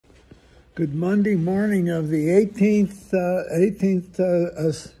Good Monday morning of the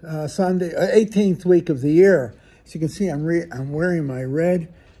 18th week of the year. As you can see, I'm wearing my red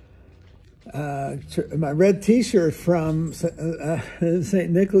T-shirt from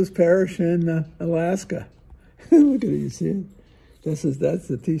St. Nicholas Parish in Alaska. Look at it, you see it? That's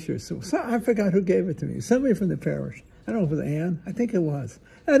the T-shirt. So I forgot who gave it to me. Somebody from the parish. I don't know if it was Ann. I think it was.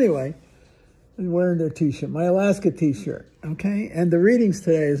 Anyway, I'm wearing their T-shirt, my Alaska T-shirt. Okay, and the readings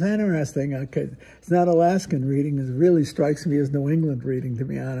today is interesting. It's not Alaskan reading. It really strikes me as New England reading, to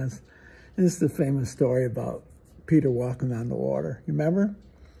be honest. And this is the famous story about Peter walking on the water. You remember?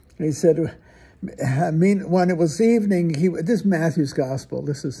 And he said, when it was evening, this is Matthew's Gospel.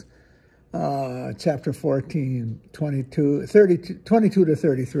 This is chapter 14, 22 to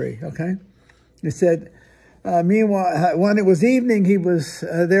 33, okay? He said, meanwhile, when it was evening, he was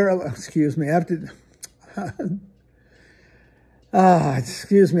there, excuse me,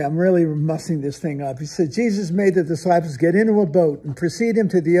 I'm really mussing this thing up. He said, Jesus made the disciples get into a boat and precede him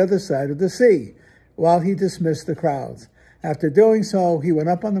to the other side of the sea while he dismissed the crowds. After doing so, he went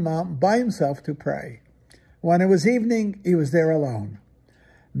up on the mountain by himself to pray. When it was evening, he was there alone.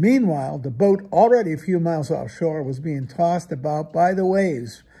 Meanwhile, the boat, already a few miles offshore, was being tossed about by the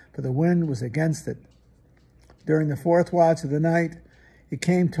waves, for the wind was against it. During the fourth watch of the night, he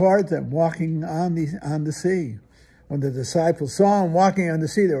came toward them, walking on the sea. When the disciples saw him walking on the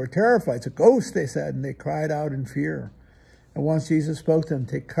sea, they were terrified. It's a ghost, they said, and they cried out in fear. And once Jesus spoke to them,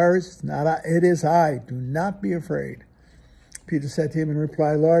 "Take courage, it is I, do not be afraid." Peter said to him in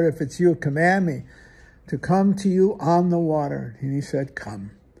reply, "Lord, if it's you, command me to come to you on the water." And he said,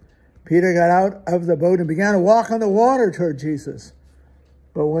 "Come." Peter got out of the boat and began to walk on the water toward Jesus.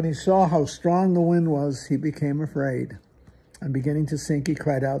 But when he saw how strong the wind was, he became afraid. And beginning to sink, he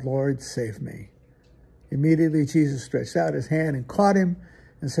cried out, "Lord, save me." Immediately Jesus stretched out his hand and caught him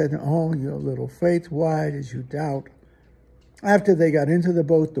and said, "Oh, you little faith, why did you doubt?" After they got into the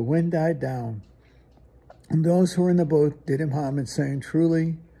boat, the wind died down. And those who were in the boat did him homage, saying,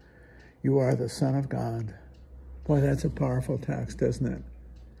 "Truly, you are the Son of God." Boy, that's a powerful text, isn't it?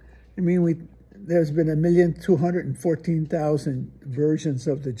 I mean, there's been 1,214,000 versions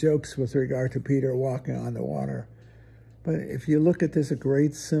of the jokes with regard to Peter walking on the water. But if you look at this, a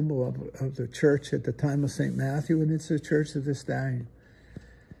great symbol of the church at the time of St. Matthew, and it's the church of this day.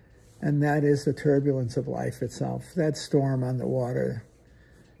 And that is the turbulence of life itself. That storm on the water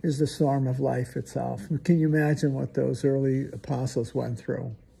is the storm of life itself. Can you imagine what those early apostles went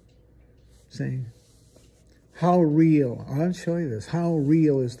through? See? How real, I'll show you this, how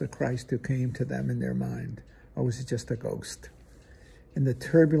real is the Christ who came to them in their mind? Or was it just a ghost? In the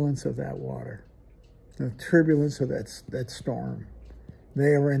turbulence of that water, the turbulence of that storm,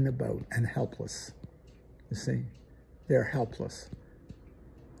 they are in the boat and helpless. You see? They're helpless.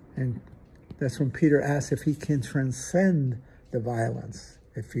 And that's when Peter asks if he can transcend the violence,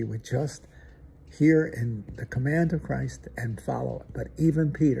 if he would just hear in the command of Christ and follow it. But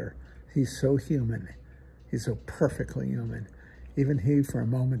even Peter, he's so human. He's so perfectly human. Even he, for a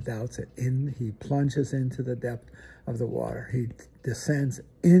moment, doubts it. He plunges into the depth of the water. He descends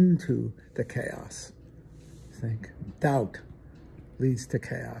into the chaos. Think, doubt leads to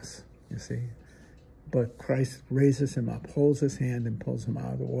chaos, you see. But Christ raises him up, holds his hand, and pulls him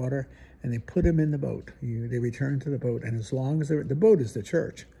out of the water, and they put him in the boat. They return to the boat, and as long as the boat is the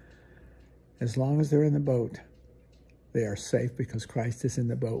church. As long as they're in the boat, they are safe because Christ is in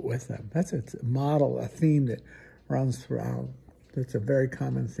the boat with them. That's a model, a theme that runs throughout. It's a very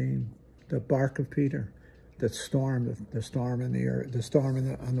common theme. The bark of Peter, the storm in the air, the storm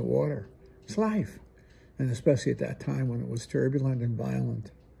on the water. It's life. And especially at that time when it was turbulent and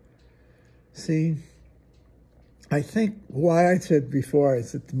violent. See, I think why I said before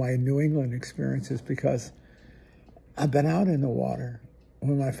is that my New England experience is because I've been out in the water.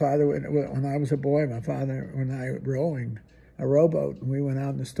 When I was a boy, my father and I were rowing a rowboat, and we went out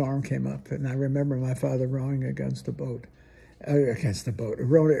and the storm came up. And I remember my father rowing against the boat,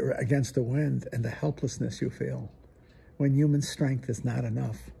 rowed it against the wind, and the helplessness you feel when human strength is not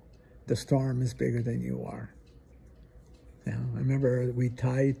enough. The storm is bigger than you are. I remember we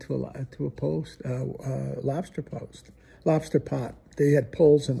tied to a post, lobster pot. They had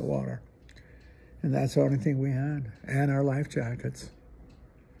poles in the water, and that's the only thing we had, and our life jackets.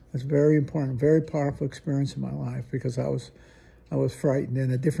 It's very important, very powerful experience in my life because I was frightened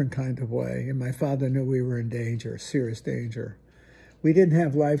in a different kind of way, and my father knew we were in danger, serious danger. We didn't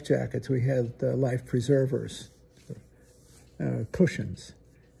have life jackets; we had life preservers, cushions.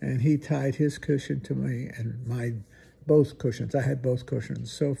 And he tied his cushion to me and both cushions. I had both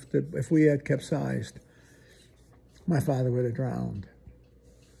cushions. So if we had capsized, my father would have drowned.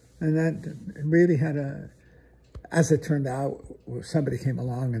 And that really had as it turned out, somebody came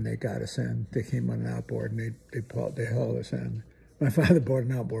along and they got us in. They came on an outboard and they hauled us in. My father bought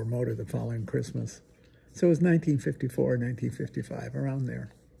an outboard motor the following Christmas. So it was 1954, 1955, around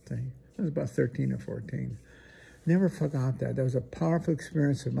there. See? I was about 13 or 14. Never forgot that. That was a powerful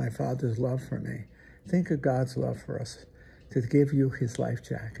experience of my father's love for me. Think of God's love for us, to give you his life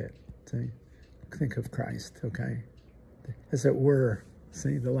jacket. See? Think of Christ, okay? As it were,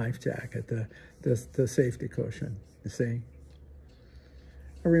 see, the life jacket, the safety cushion, you see?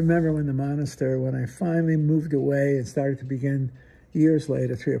 I remember when the monastery, when I finally moved away and started to begin years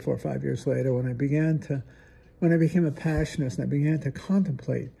later, 3 or 4 or 5 years later, when I became a passionist and I began to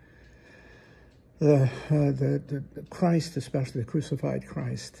contemplate the Christ, especially the crucified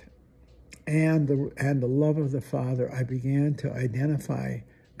Christ, and the love of the Father, I began to identify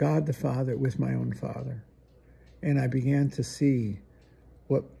God the Father with my own father. And I began to see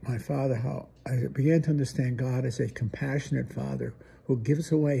what my father, how I began to understand God as a compassionate father who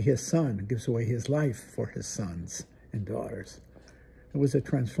gives away his son, gives away his life for his sons and daughters. It was a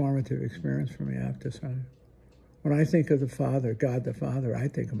transformative experience for me, I have to say. When I think of the Father, God the Father, I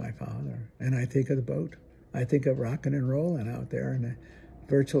think of my father. And I think of the boat. I think of rocking and rolling out there and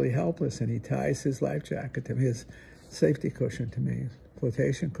virtually helpless. And he ties his life jacket to me, his safety cushion to me, his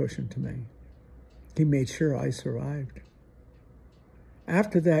flotation cushion to me. He made sure I survived.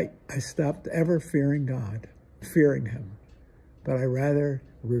 After that, I stopped ever fearing God, fearing him. But I rather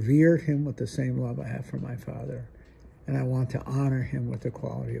revered him with the same love I have for my father. And I want to honor him with the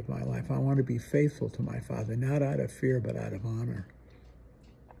quality of my life. I want to be faithful to my father, not out of fear, but out of honor.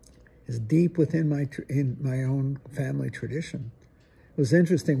 It's deep within my own family tradition. It was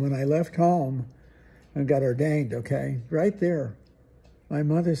interesting when I left home and got ordained, okay, right there, my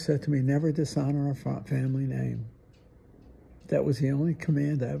mother said to me, never dishonor our family name. That was the only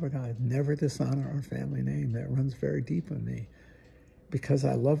command I ever got, never dishonor our family name. That runs very deep in me. Because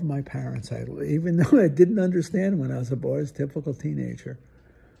I love my parents, even though I didn't understand when I was a boy, as a typical teenager.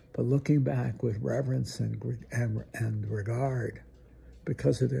 But looking back with reverence and regard,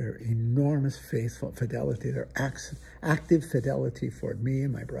 because of their enormous fidelity, their active fidelity for me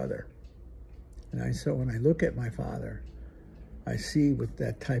and my brother. And so when I look at my father, I see with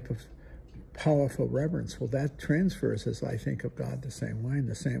that type of powerful reverence, well, that transfers as I think of God the same way,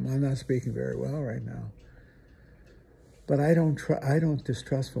 I'm not speaking very well right now. But I don't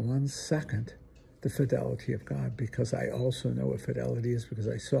distrust for 1 second the fidelity of God, because I also know what fidelity is, because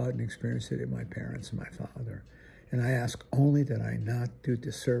I saw it and experienced it in my parents and my father. And I ask only that I not do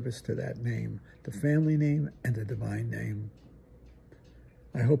disservice to that name, the family name and the divine name.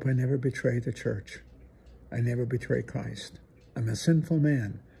 I hope I never betray the church. I never betray Christ. I'm a sinful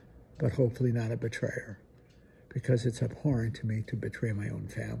man, but hopefully not a betrayer, because it's abhorrent to me to betray my own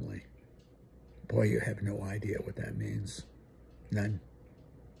family. Boy, you have no idea what that means. None.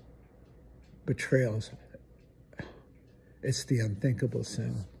 Betrayals, it's the unthinkable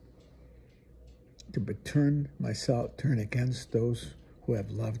sin. To turn against those who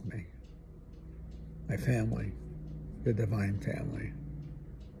have loved me. My family, the divine family.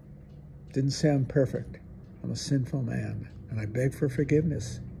 Didn't say I'm perfect. I'm a sinful man, and I beg for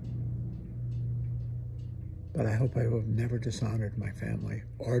forgiveness. But I hope I have never dishonored my family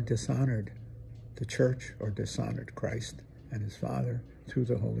or dishonored the church or dishonored Christ and his Father through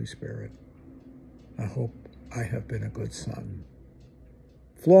the Holy Spirit. I hope I have been a good son.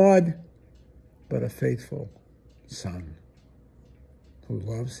 Flawed, but a faithful son who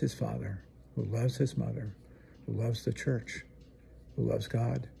loves his father, who loves his mother, who loves the church, who loves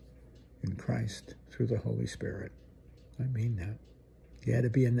God in Christ through the Holy Spirit. I mean that. You had to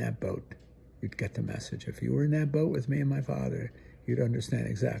be in that boat. You'd get the message. If you were in that boat with me and my father, you'd understand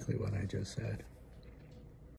exactly what I just said.